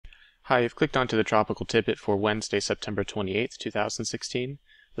Hi, you've clicked onto the Tropical Tidbit for Wednesday, September 28th, 2016.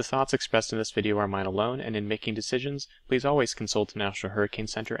 The thoughts expressed in this video are mine alone, and in making decisions, please always consult the National Hurricane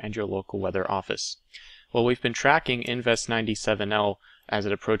Center and your local weather office. Well, we've been tracking Invest 97L as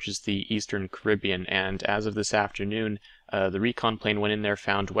it approaches the Eastern Caribbean, and as of this afternoon, the recon plane went in there,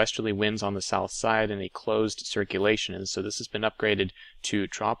 found westerly winds on the south side and a closed circulation, and so this has been upgraded to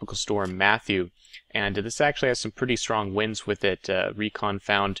Tropical Storm Matthew, and this actually has some pretty strong winds with it. Recon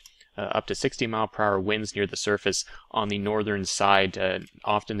found up to 60-mile-per-hour winds near the surface on the northern side.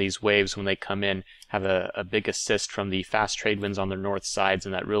 Often these waves, when they come in, have a big assist from the fast trade winds on the north sides,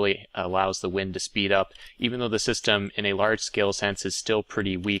 and that really allows the wind to speed up. Even though the system in a large-scale sense is still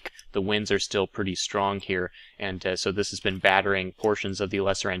pretty weak, the winds are still pretty strong here, and so this has been battering portions of the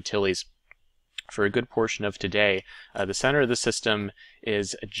Lesser Antilles for a good portion of today. The center of the system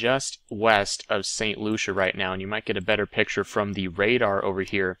is just west of St. Lucia right now, and you might get a better picture from the radar over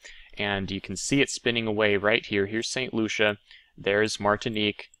here, and you can see it spinning away right here. Here's St. Lucia, there's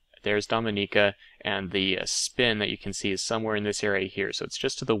Martinique, there's Dominica, and the spin that you can see is somewhere in this area here. So it's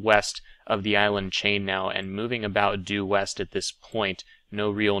just to the west of the island chain now and moving about due west at this point. No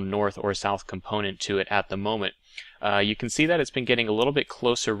real north or south component to it at the moment. You can see that it's been getting a little bit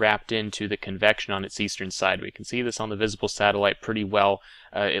closer wrapped into the convection on its eastern side. We can see this on the visible satellite pretty well.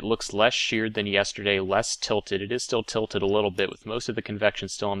 It looks less sheared than yesterday, less tilted. It is still tilted a little bit, with most of the convection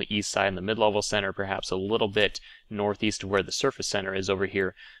still on the east side and the mid-level center perhaps a little bit northeast of where the surface center is over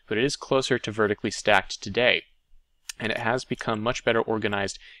here, but it is closer to vertically stacked today. And it has become much better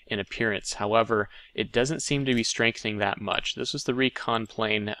organized in appearance. However, it doesn't seem to be strengthening that much. This was the recon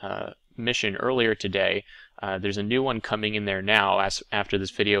plane mission earlier today. There's a new one coming in there now. After this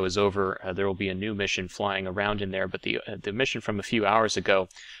video is over, there will be a new mission flying around in there, but the mission from a few hours ago,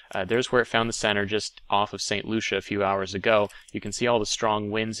 there's where it found the center just off of St. Lucia a few hours ago. You can see all the strong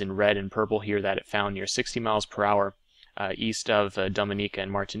winds in red and purple here that it found near 60 miles per hour east of Dominica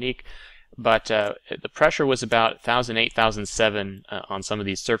and Martinique. But the pressure was about 1,008, 1,007 on some of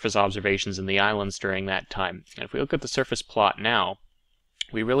these surface observations in the islands during that time. And if we look at the surface plot now,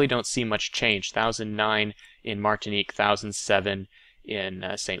 we really don't see much change. 1,009 in Martinique, 1,007 in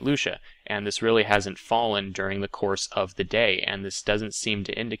St. Lucia, and this really hasn't fallen during the course of the day, and this doesn't seem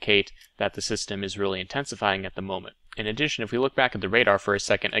to indicate that the system is really intensifying at the moment. In addition, if we look back at the radar for a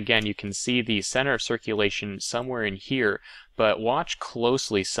second, again, you can see the center of circulation somewhere in here, but watch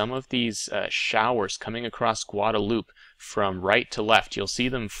closely some of these showers coming across Guadeloupe from right to left. You'll see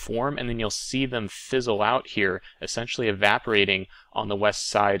them form, and then you'll see them fizzle out here, essentially evaporating on the west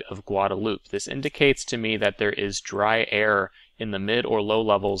side of Guadeloupe. This indicates to me that there is dry air in the mid or low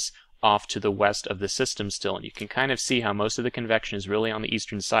levels off to the west of the system still, and you can kind of see how most of the convection is really on the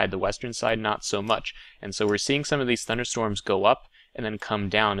eastern side, the western side not so much. And so we're seeing some of these thunderstorms go up and then come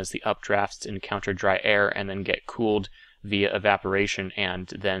down as the updrafts encounter dry air and then get cooled via evaporation and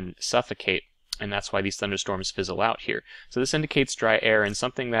then suffocate, and that's why these thunderstorms fizzle out here. So this indicates dry air, and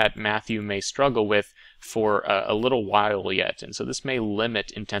something that Matthew may struggle with for a little while yet, and so this may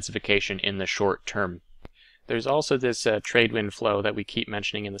limit intensification in the short term. There's also this trade wind flow that we keep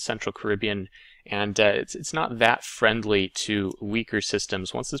mentioning in the Central Caribbean, and it's not that friendly to weaker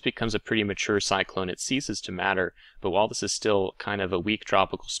systems. Once this becomes a pretty mature cyclone, it ceases to matter, but while this is still kind of a weak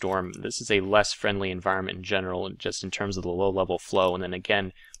tropical storm, this is a less friendly environment in general, just in terms of the low-level flow. And then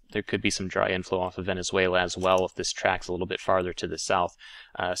again, there could be some dry inflow off of Venezuela as well if this tracks a little bit farther to the south.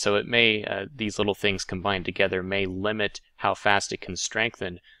 So it may, these little things combined together may limit how fast it can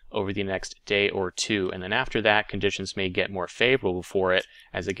strengthen over the next day or two, and then after that conditions may get more favorable for it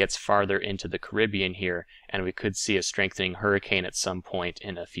as it gets farther into the Caribbean here, and we could see a strengthening hurricane at some point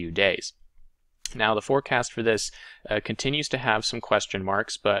in a few days. Now, the forecast for this continues to have some question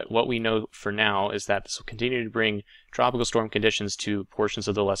marks, but what we know for now is that this will continue to bring tropical storm conditions to portions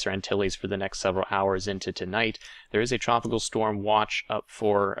of the Lesser Antilles for the next several hours into tonight. There is a tropical storm watch up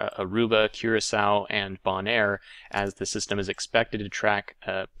for Aruba, Curacao, and Bonaire, as the system is expected to track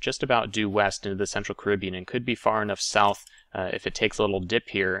just about due west into the Central Caribbean and could be far enough south if it takes a little dip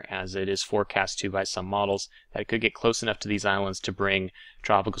here, as it is forecast to by some models, that it could get close enough to these islands to bring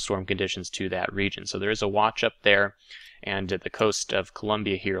tropical storm conditions to that region. So there is a watch up there, and at the coast of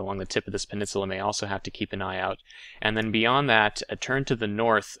Colombia here along the tip of this peninsula may also have to keep an eye out. And then beyond that, a turn to the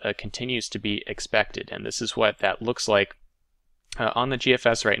north continues to be expected, and this is what that looks like on the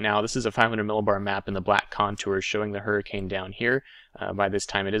GFS right now. This is a 500 millibar map in the black contours showing the hurricane down here. By this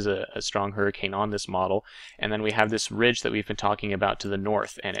time it is a strong hurricane on this model. And then we have this ridge that we've been talking about to the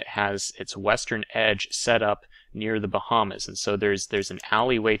north, and it has its western edge set up near the Bahamas. And so there's an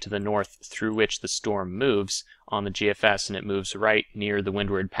alleyway to the north through which the storm moves on the GFS, and it moves right near the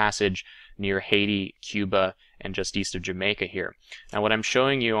Windward Passage, near Haiti, Cuba, and just east of Jamaica here. Now what I'm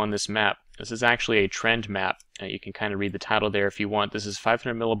showing you on this map, this is actually a trend map. You can kind of read the title there if you want. This is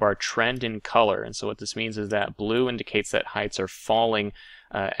 500 millibar trend in color, and so what this means is that blue indicates that heights are falling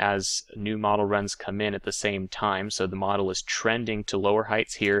as new model runs come in at the same time, so the model is trending to lower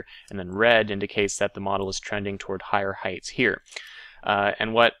heights here, and then red indicates that the model is trending toward higher heights here.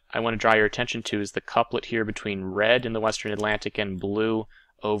 And what I want to draw your attention to is the couplet here between red in the western Atlantic and blue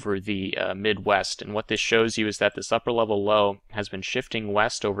over the Midwest. And what this shows you is that this upper level low has been shifting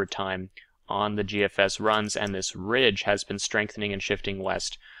west over time on the GFS runs, and this ridge has been strengthening and shifting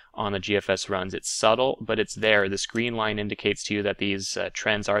west on the GFS runs. It's subtle, but it's there. This green line indicates to you that these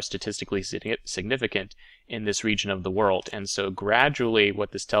trends are statistically significant in this region of the world. And so gradually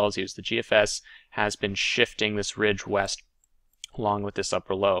what this tells you is the GFS has been shifting this ridge west along with this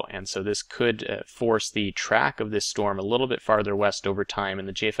upper low, and so this could force the track of this storm a little bit farther west over time, and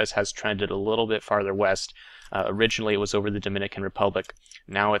the GFS has trended a little bit farther west. Originally it was over the Dominican Republic,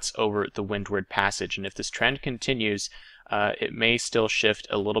 now it's over the Windward Passage, and if this trend continues, it may still shift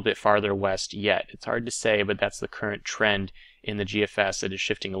a little bit farther west yet. It's hard to say, but that's the current trend in the GFS. It is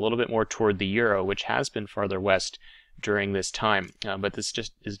shifting a little bit more toward the Euro, which has been farther west during this time, but this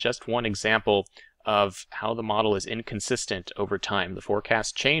is just one example of how the model is inconsistent over time. The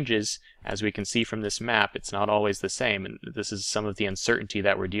forecast changes, as we can see from this map. It's not always the same, and this is some of the uncertainty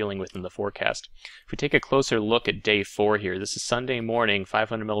that we're dealing with in the forecast. If we take a closer look at day 4 here, this is Sunday morning,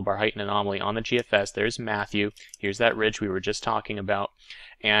 500 millibar height and anomaly on the GFS. There's Matthew. Here's that ridge we were just talking about.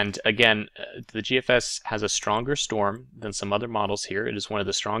 And again, the GFS has a stronger storm than some other models here. It is one of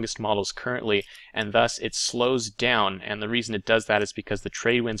the strongest models currently, and thus it slows down. And the reason it does that is because the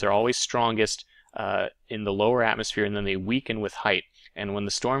trade winds are always strongest in the lower atmosphere, and then they weaken with height. And when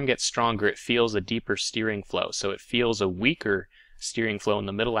the storm gets stronger, it feels a deeper steering flow. So it feels a weaker steering flow in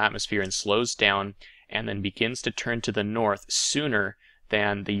the middle atmosphere and slows down, and then begins to turn to the north sooner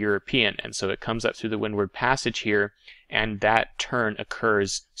than the European. And so it comes up through the Windward Passage here, and that turn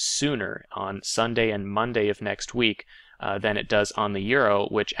occurs sooner on Sunday and Monday of next week than it does on the Euro,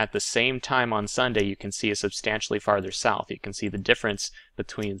 which at the same time on Sunday you can see is substantially farther south. You can see the difference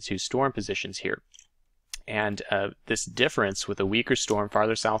between the two storm positions here. And this difference with a weaker storm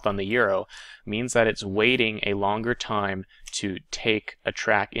farther south on the Euro means that it's waiting a longer time to take a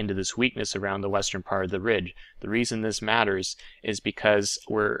track into this weakness around the western part of the ridge. The reason this matters is because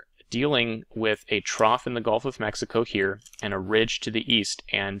we're dealing with a trough in the Gulf of Mexico here and a ridge to the east,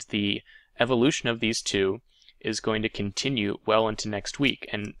 and the evolution of these two is going to continue well into next week.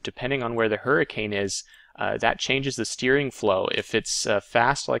 And depending on where the hurricane is, that changes the steering flow. If it's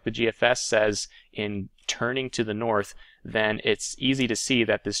fast, like the GFS says, in turning to the north, then it's easy to see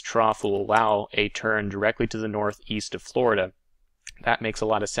that this trough will allow a turn directly to the northeast of Florida. That makes a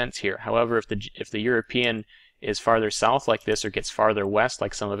lot of sense here. However, if the European is farther south like this, or gets farther west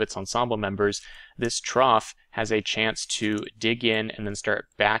like some of its ensemble members, this trough has a chance to dig in and then start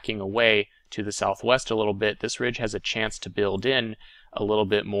backing away to the southwest a little bit. This ridge has a chance to build in a little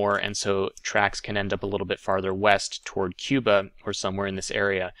bit more, and so tracks can end up a little bit farther west toward Cuba or somewhere in this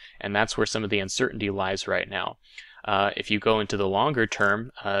area, and that's where some of the uncertainty lies right now. If you go into the longer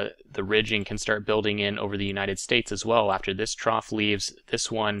term, the ridging can start building in over the United States as well. After this trough leaves,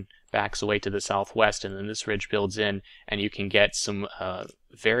 this one backs away to the southwest, and then this ridge builds in, and you can get some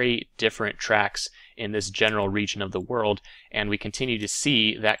very different tracks in this general region of the world, and we continue to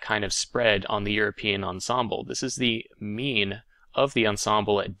see that kind of spread on the European ensemble. This is the mean of the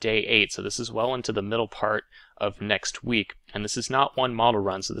ensemble at day 8, so this is well into the middle part of next week, and this is not one model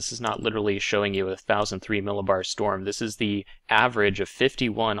run, so this is not literally showing you a 1003 millibar storm. This is the average of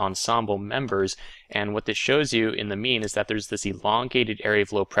 51 ensemble members, and what this shows you in the mean is that there's this elongated area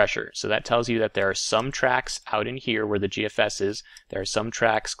of low pressure. So that tells you that there are some tracks out in here where the GFS is, there are some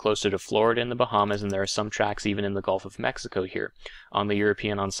tracks closer to Florida and the Bahamas, and there are some tracks even in the Gulf of Mexico here on the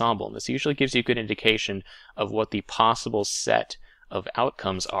European ensemble. And this usually gives you a good indication of what the possible set of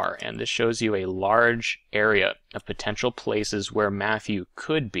outcomes are, and this shows you a large area of potential places where Matthew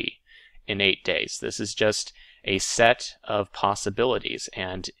could be in 8 days. This is just a set of possibilities,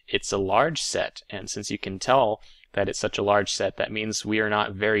 and it's a large set, and since you can tell that it's such a large set, that means we are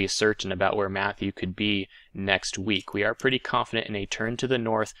not very certain about where Matthew could be next week. We are pretty confident in a turn to the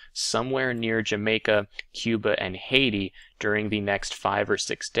north somewhere near Jamaica, Cuba, and Haiti during the next 5 or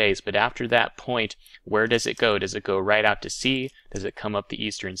 6 days. But after that point, where does it go? Does it go right out to sea? Does it come up the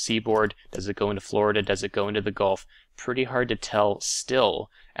eastern seaboard? Does it go into Florida? Does it go into the Gulf? Pretty hard to tell still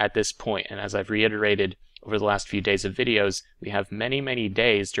at this point. And as I've reiterated, over the last few days of videos, we have many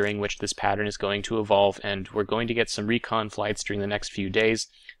days during which this pattern is going to evolve, and we're going to get some recon flights during the next few days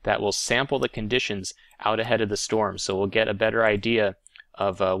that will sample the conditions out ahead of the storm, so we'll get a better idea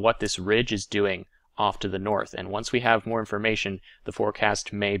of what this ridge is doing off to the north. And once we have more information, the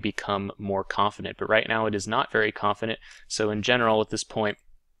forecast may become more confident, but right now it is not very confident. So in general, at this point,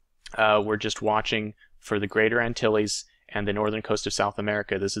 we're just watching for the Greater Antilles and the northern coast of South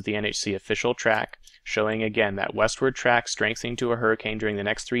America. This is the NHC official track, showing again that westward track strengthening to a hurricane during the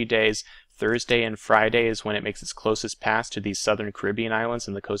next 3 days. Thursday and Friday is when it makes its closest pass to these southern Caribbean islands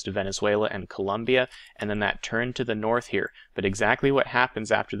and the coast of Venezuela and Colombia, and then that turn to the north here. But exactly what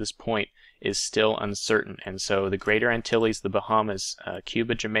happens after this point is still uncertain, and so the Greater Antilles, the Bahamas,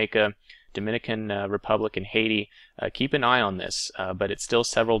 Cuba, Jamaica, Dominican Republic, and Haiti, keep an eye on this, but it's still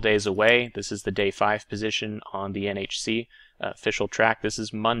several days away. This is the day 5 position on the NHC official track. This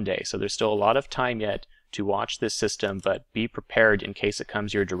is Monday, so there's still a lot of time yet to watch this system, but be prepared in case it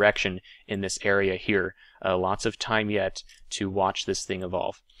comes your direction in this area here. Lots of time yet to watch this thing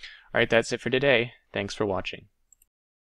evolve. Alright, that's it for today. Thanks for watching.